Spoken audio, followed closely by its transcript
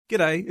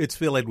G'day, it's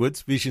Phil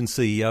Edwards, Vision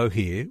CEO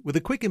here, with a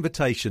quick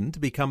invitation to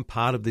become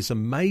part of this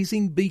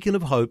amazing beacon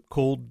of hope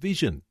called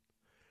Vision.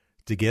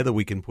 Together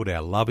we can put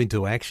our love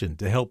into action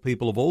to help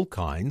people of all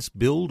kinds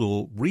build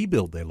or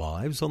rebuild their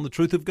lives on the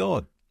truth of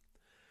God.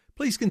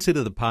 Please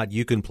consider the part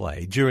you can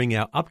play during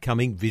our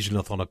upcoming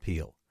Visionathon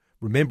appeal,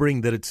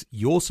 remembering that it's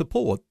your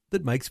support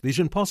that makes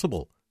Vision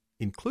possible,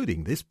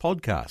 including this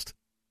podcast.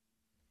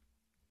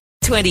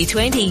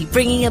 2020,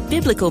 bringing a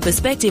biblical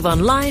perspective on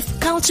life,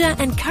 culture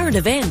and current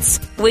events.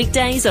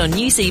 Weekdays on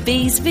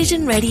UCB's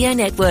Vision Radio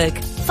Network.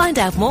 Find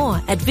out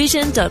more at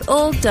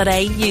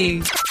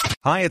vision.org.au.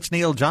 Hi, it's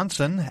Neil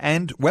Johnson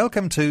and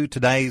welcome to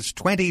today's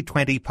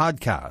 2020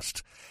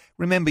 podcast.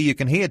 Remember, you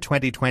can hear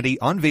 2020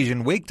 on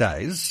Vision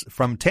weekdays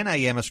from 10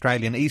 a.m.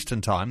 Australian Eastern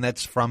Time.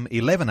 That's from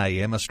 11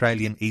 a.m.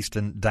 Australian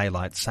Eastern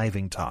Daylight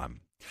Saving Time.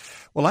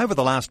 Well, over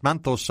the last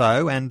month or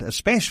so, and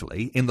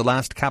especially in the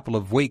last couple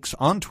of weeks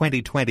on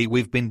 2020,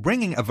 we've been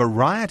bringing a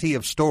variety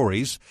of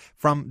stories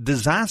from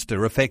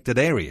disaster-affected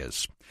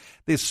areas.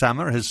 This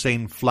summer has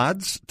seen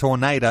floods,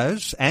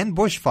 tornadoes and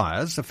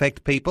bushfires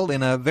affect people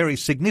in a very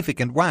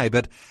significant way,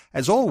 but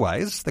as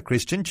always, the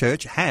Christian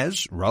Church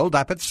has rolled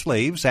up its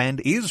sleeves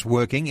and is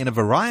working in a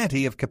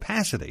variety of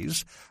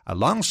capacities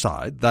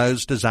alongside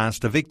those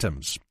disaster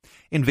victims.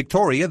 In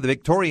Victoria, the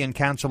Victorian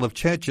Council of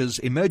Churches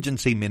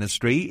Emergency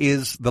Ministry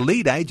is the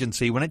lead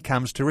agency when it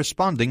comes to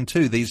responding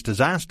to these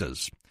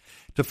disasters.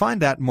 To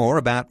find out more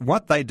about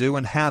what they do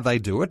and how they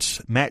do it,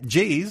 Matt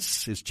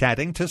Gies is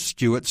chatting to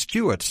Stuart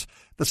Stewart,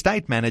 the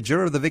State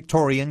Manager of the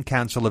Victorian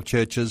Council of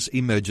Churches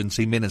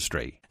Emergency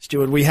Ministry.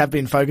 Stuart, we have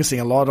been focusing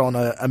a lot on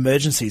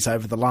emergencies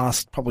over the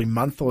last probably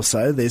month or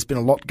so. There's been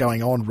a lot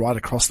going on right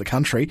across the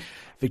country.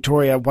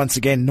 Victoria, once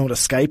again, not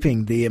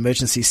escaping the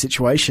emergency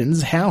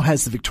situations. How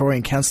has the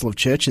Victorian Council of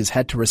Churches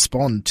had to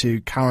respond to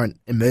current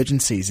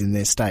emergencies in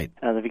their state?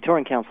 The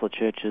Victorian Council of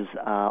Churches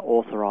are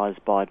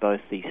authorised by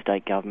both the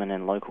state government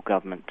and local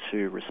government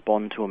to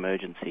respond to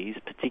emergencies,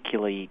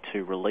 particularly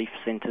to relief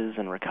centres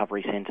and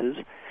recovery centres,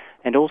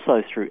 and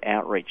also through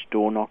outreach,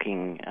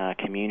 door-knocking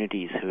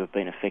communities who have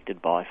been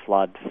affected by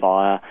flood,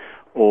 fire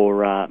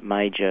or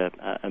major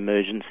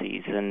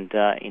emergencies. And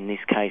in this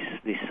case,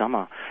 this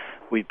summer,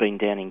 we've been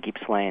down in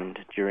Gippsland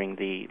during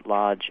the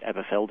large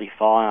Aberfeldy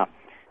fire,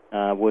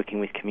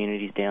 working with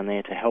communities down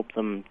there to help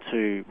them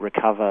to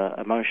recover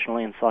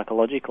emotionally and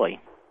psychologically.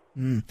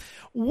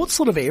 What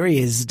sort of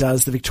areas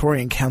does the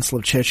Victorian Council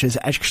of Churches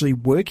actually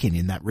work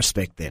in that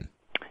respect then?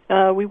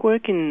 We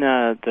work in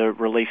the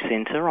Relief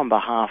Centre on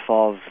behalf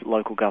of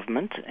local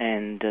government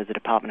and the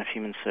Department of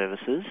Human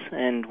Services,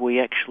 and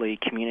we actually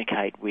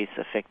communicate with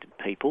affected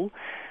people.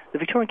 The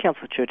Victorian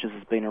Council of Churches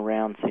has been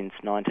around since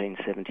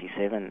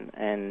 1977,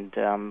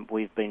 and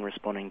we've been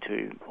responding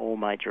to all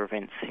major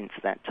events since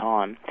that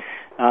time.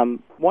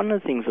 One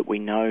of the things that we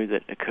know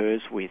that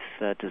occurs with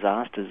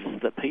disasters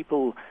is that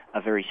people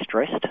are very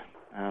stressed.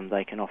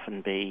 They can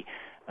often be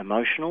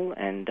emotional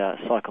and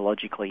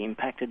psychologically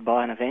impacted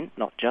by an event,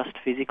 not just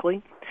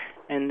physically.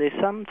 And there's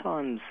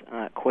sometimes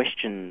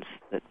questions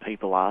that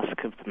people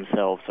ask of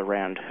themselves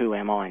around, who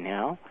am I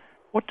now?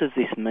 What does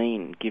this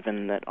mean,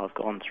 given that I've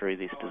gone through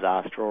this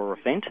disaster or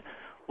event?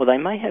 Well, they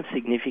may have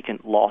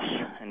significant loss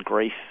and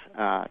grief,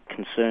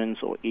 concerns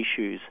or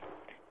issues.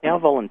 Our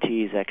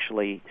volunteers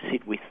actually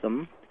sit with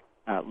them,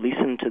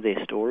 listen to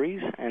their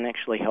stories, and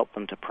actually help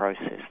them to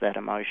process that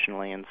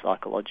emotionally and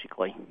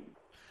psychologically.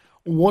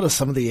 What are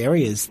some of the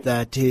areas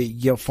that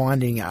you're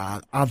finding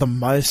are the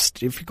most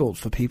difficult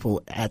for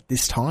people at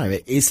this time?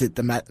 Is it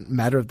the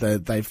matter of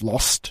they've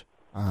lost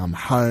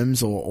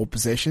homes or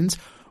possessions,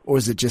 or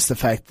is it just the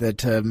fact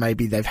that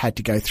maybe they've had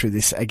to go through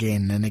this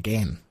again and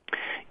again?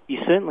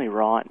 You're certainly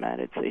right, Matt.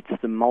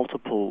 It's the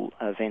multiple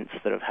events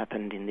that have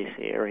happened in this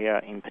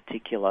area in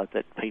particular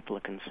that people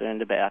are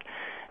concerned about.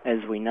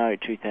 As we know,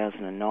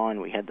 2009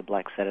 we had the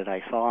Black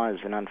Saturday fires,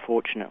 and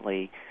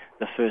unfortunately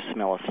the first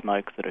smell of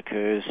smoke that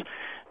occurs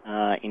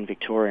in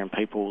Victoria, and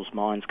people's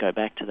minds go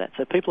back to that.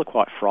 So people are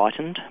quite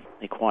frightened.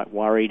 They're quite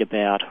worried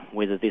about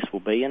whether this will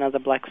be another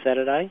Black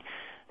Saturday.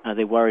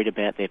 They're worried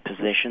about their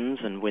possessions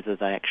and whether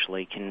they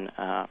actually can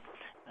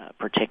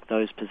protect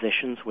those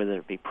possessions, whether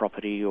it be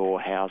property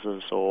or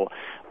houses or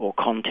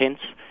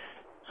contents.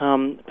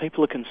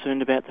 People are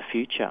concerned about the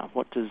future.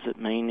 What does it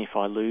mean if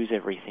I lose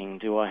everything?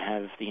 Do I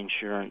have the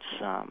insurance?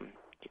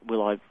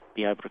 Will I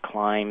be able to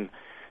claim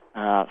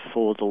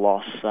for the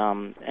loss?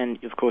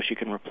 And of course you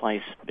can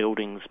replace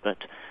buildings, but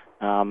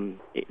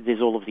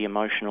there's all of the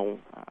emotional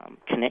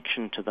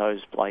connection to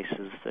those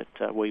places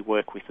that we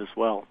work with as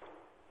well.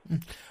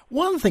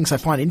 One of the things I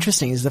find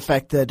interesting is the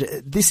fact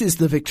that this is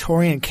the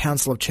Victorian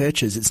Council of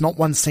Churches. It's not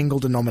one single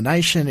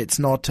denomination. It's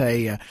not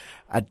a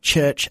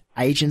church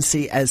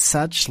agency as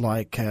such,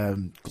 like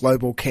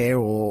Global Care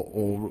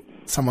or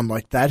someone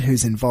like that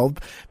who's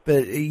involved.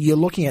 But you're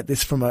looking at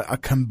this from a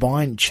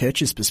combined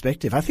churches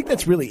perspective. I think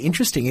that's really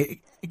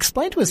interesting.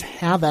 Explain to us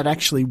how that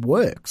actually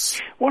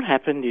works. What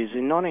happened is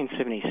in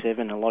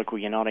 1977, a local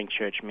Uniting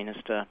Church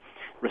minister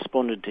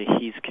responded to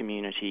his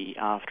community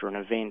after an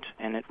event,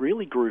 and it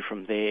really grew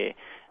from there.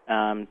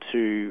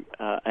 to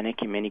an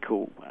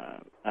ecumenical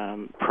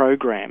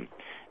program.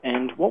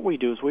 And what we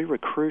do is we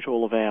recruit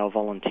all of our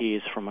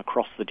volunteers from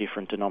across the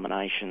different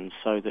denominations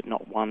so that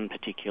not one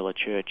particular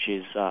church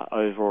is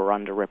over or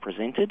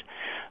underrepresented.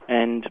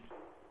 And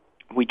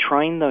we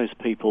train those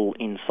people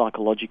in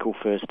psychological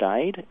first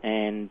aid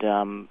and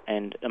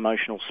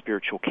emotional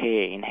spiritual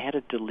care in how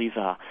to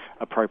deliver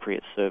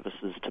appropriate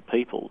services to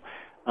people.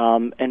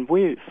 And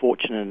we're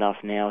fortunate enough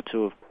now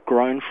to have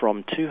grown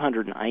from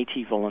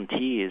 280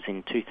 volunteers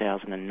in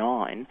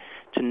 2009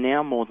 to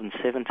now more than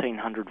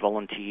 1,700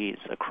 volunteers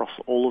across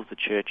all of the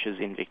churches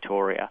in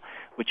Victoria,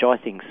 which I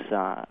think is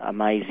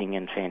amazing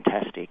and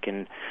fantastic.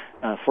 And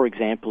for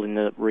example, in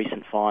the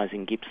recent fires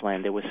in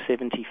Gippsland, there were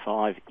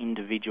 75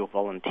 individual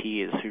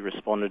volunteers who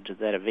responded to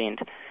that event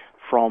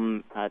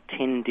from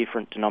 10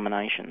 different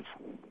denominations.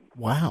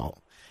 Wow.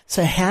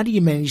 So how do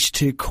you manage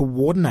to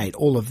coordinate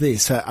all of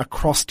this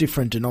across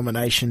different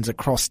denominations,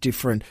 across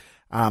different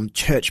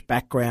church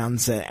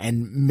backgrounds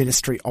and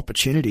ministry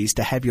opportunities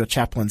to have your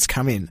chaplains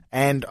come in?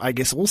 And I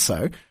guess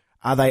also,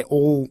 are they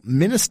all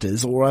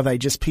ministers or are they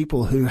just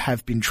people who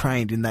have been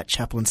trained in that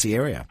chaplaincy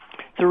area?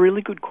 It's a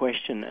really good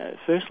question.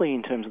 Firstly,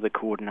 in terms of the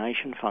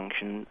coordination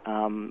function,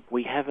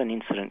 we have an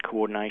incident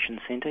coordination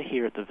centre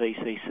here at the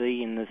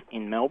VCC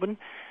in Melbourne.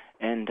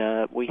 And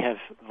we have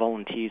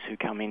volunteers who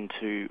come in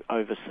to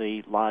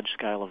oversee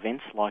large-scale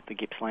events like the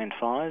Gippsland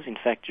fires. In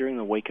fact, during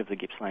the week of the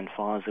Gippsland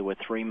fires, there were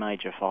 3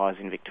 major fires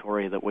in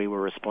Victoria that we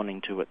were responding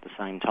to at the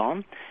same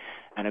time.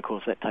 And, of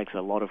course, that takes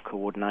a lot of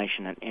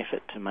coordination and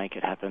effort to make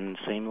it happen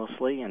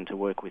seamlessly and to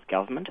work with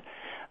government.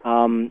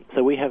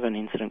 So we have an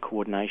incident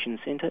coordination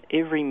centre.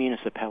 Every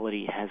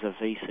municipality has a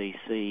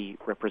VCC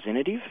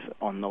representative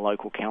on the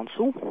local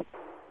council,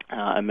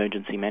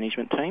 emergency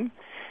management team.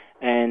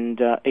 And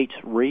each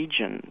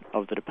region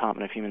of the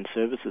Department of Human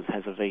Services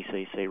has a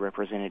VCC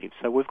representative.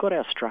 So we've got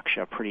our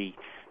structure pretty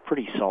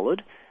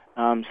solid.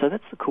 So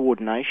that's the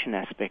coordination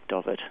aspect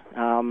of it.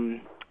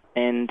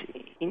 And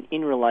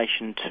in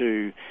relation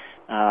to,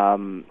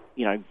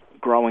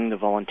 growing the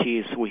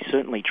volunteers, we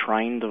certainly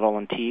train the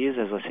volunteers,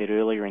 as I said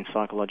earlier, in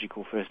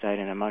psychological first aid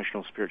and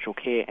emotional spiritual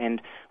care.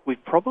 And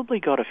we've probably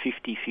got a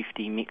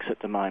 50-50 mix at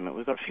the moment.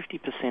 We've got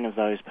 50% of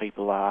those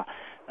people are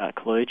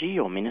clergy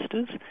or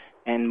ministers,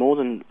 and more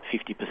than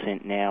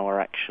 50% now are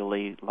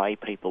actually lay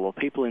people or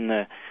people in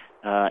the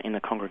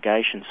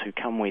congregations who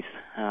come with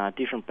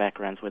different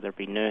backgrounds, whether it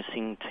be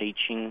nursing,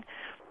 teaching,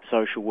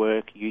 social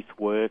work, youth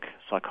work,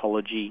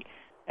 psychology,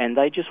 and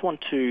they just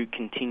want to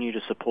continue to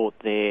support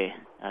their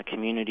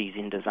communities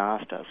in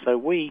disaster. So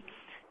we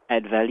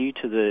add value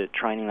to the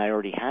training they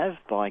already have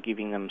by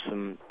giving them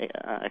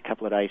a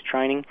couple of days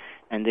training,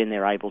 and then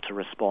they're able to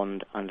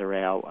respond under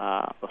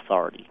our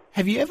authority.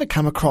 Have you ever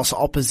come across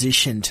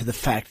opposition to the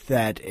fact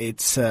that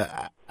it's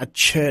a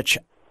church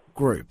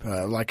group,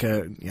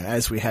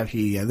 as we have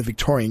here, the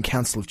Victorian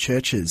Council of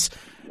Churches,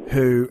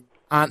 who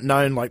aren't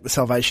known like the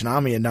Salvation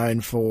Army are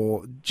known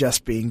for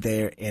just being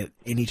there at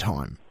any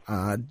time?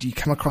 Do you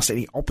come across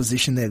any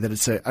opposition there that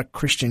it's a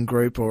Christian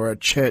group or a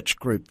church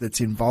group that's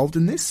involved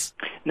in this?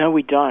 No,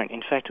 we don't.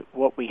 In fact,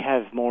 what we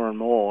have more and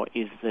more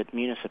is that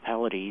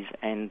municipalities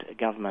and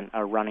government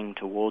are running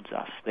towards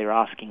us. They're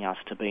asking us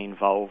to be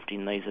involved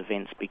in these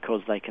events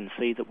because they can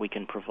see that we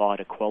can provide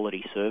a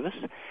quality service.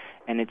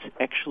 And it's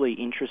actually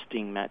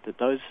interesting, Matt, that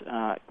those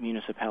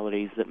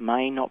municipalities that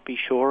may not be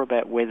sure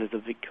about whether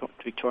the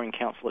Victorian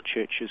Council of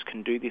Churches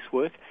can do this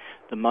work,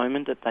 the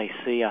moment that they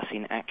see us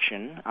in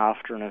action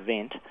after an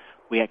event,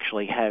 we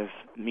actually have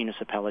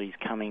municipalities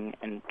coming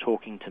and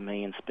talking to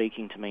me and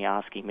speaking to me,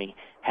 asking me,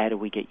 how do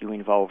we get you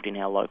involved in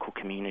our local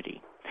community?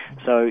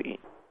 So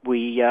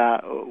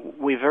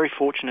we're very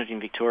fortunate in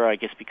Victoria, I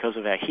guess, because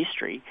of our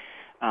history,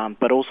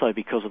 but also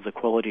because of the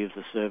quality of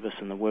the service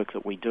and the work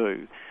that we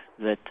do,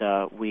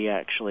 that we are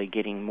actually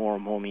getting more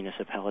and more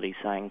municipalities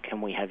saying,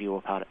 can we have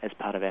you as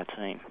part of our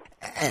team?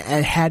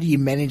 And how do you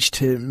manage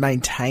to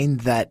maintain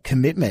that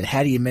commitment?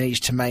 How do you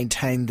manage to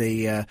maintain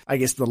the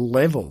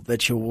level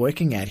that you're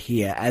working at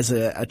here as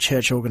a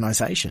church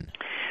organisation?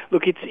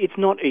 Look, it's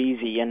not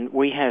easy, and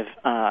we have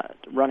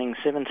running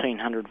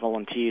 1,700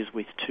 volunteers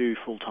with 2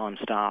 full-time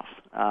staff.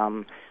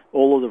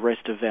 All of the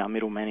rest of our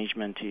middle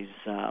management is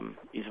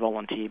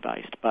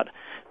volunteer-based, but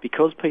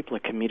because people are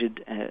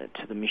committed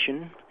to the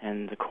mission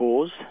and the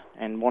cause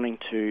and wanting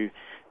to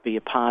be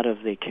a part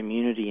of their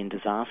community in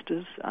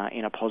disasters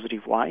in a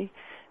positive way,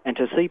 and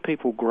to see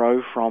people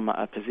grow from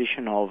a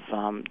position of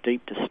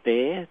deep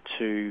despair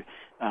to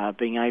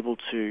being able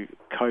to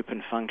cope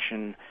and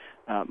function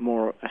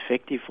more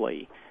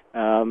effectively,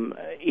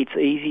 it's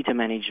easy to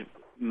manage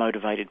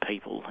motivated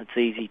people. It's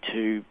easy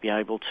to be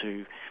able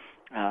to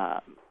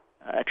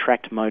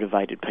attract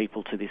motivated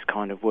people to this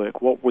kind of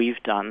work. What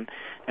we've done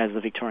as the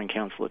Victorian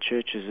Council of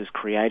Churches is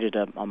created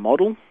a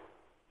model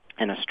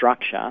and a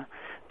structure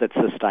that's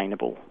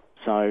sustainable.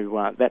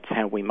 So that's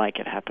how we make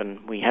it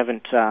happen. We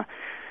haven't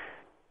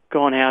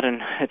gone out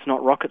and it's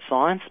not rocket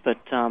science, but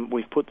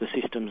we've put the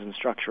systems and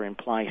structure in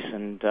place,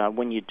 and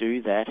when you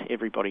do that,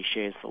 everybody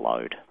shares the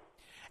load.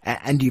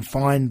 and you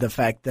find the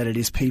fact that it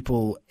is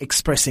people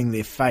expressing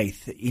their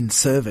faith in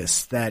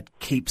service that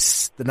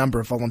keeps the number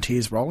of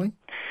volunteers rolling?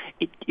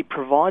 It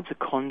provides a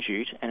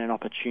conduit and an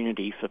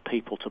opportunity for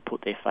people to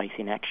put their faith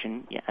in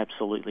action. You're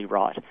absolutely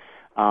right.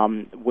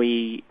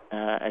 We,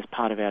 as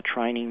part of our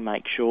training,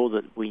 make sure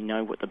that we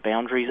know what the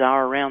boundaries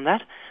are around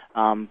that.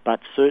 But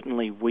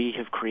certainly we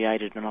have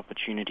created an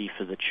opportunity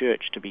for the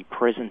church to be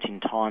present in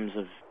times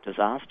of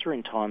disaster,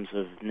 in times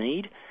of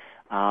need,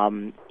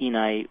 in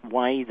a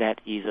way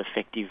that is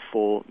effective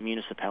for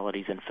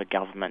municipalities and for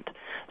government.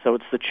 So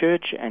it's the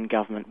church and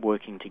government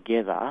working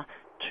together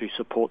to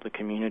support the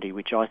community,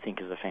 which I think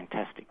is a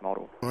fantastic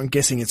model. I'm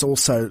guessing it's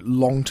also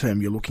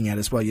long-term you're looking at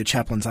as well. Your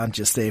chaplains aren't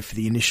just there for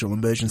the initial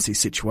emergency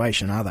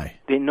situation, are they?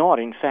 They're not.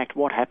 In fact,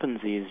 what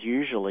happens is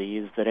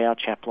that our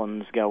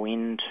chaplains go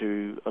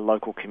into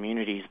local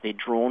communities. They're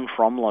drawn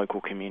from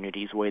local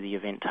communities where the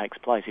event takes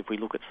place. If we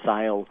look at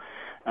Sale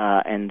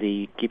and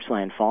the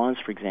Gippsland fires,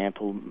 for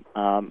example,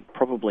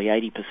 probably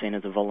 80%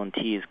 of the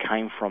volunteers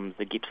came from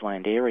the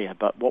Gippsland area,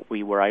 but what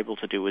we were able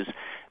to do is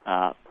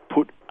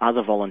put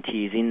other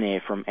volunteers in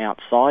there from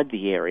outside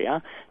the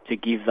area to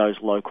give those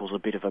locals a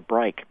bit of a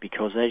break,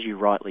 because as you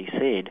rightly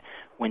said,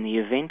 when the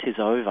event is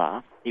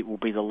over, it will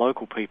be the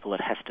local people that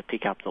have to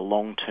pick up the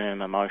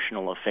long-term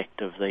emotional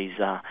effect of these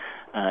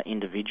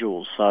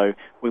individuals. So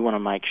we want to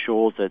make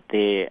sure that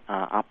they're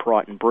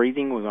upright and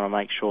breathing. We want to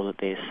make sure that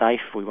they're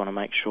safe. We want to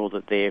make sure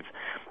that they've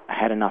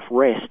had enough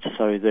rest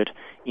so that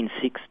in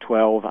 6,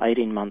 12,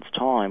 18 months'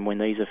 time, when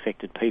these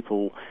affected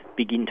people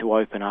begin to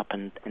open up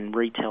and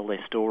retell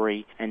their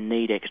story and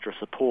need extra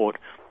support,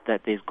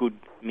 that there's good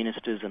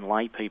ministers and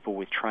lay people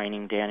with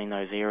training down in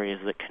those areas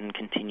that can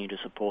continue to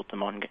support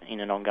them in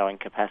an ongoing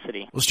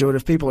capacity. Well, Stuart,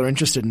 if people are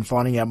interested in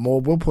finding out more,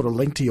 we'll put a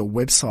link to your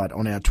website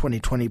on our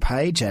 2020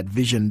 page at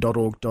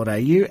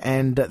vision.org.au,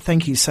 and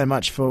thank you so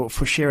much for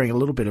sharing a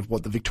little bit of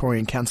what the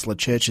Victorian Council of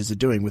Churches are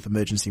doing with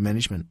emergency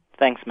management.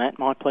 Thanks, Matt.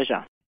 My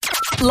pleasure.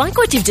 Like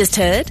what you've just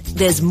heard?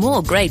 There's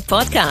more great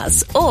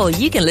podcasts, or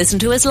you can listen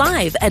to us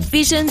live at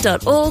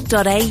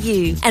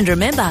vision.org.au. And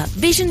remember,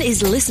 Vision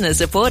is listener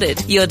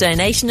supported. Your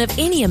donation of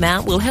any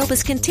amount will help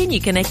us continue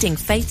connecting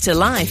faith to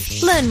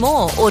life. Learn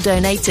more or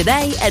donate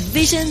today at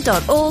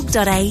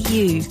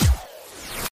vision.org.au.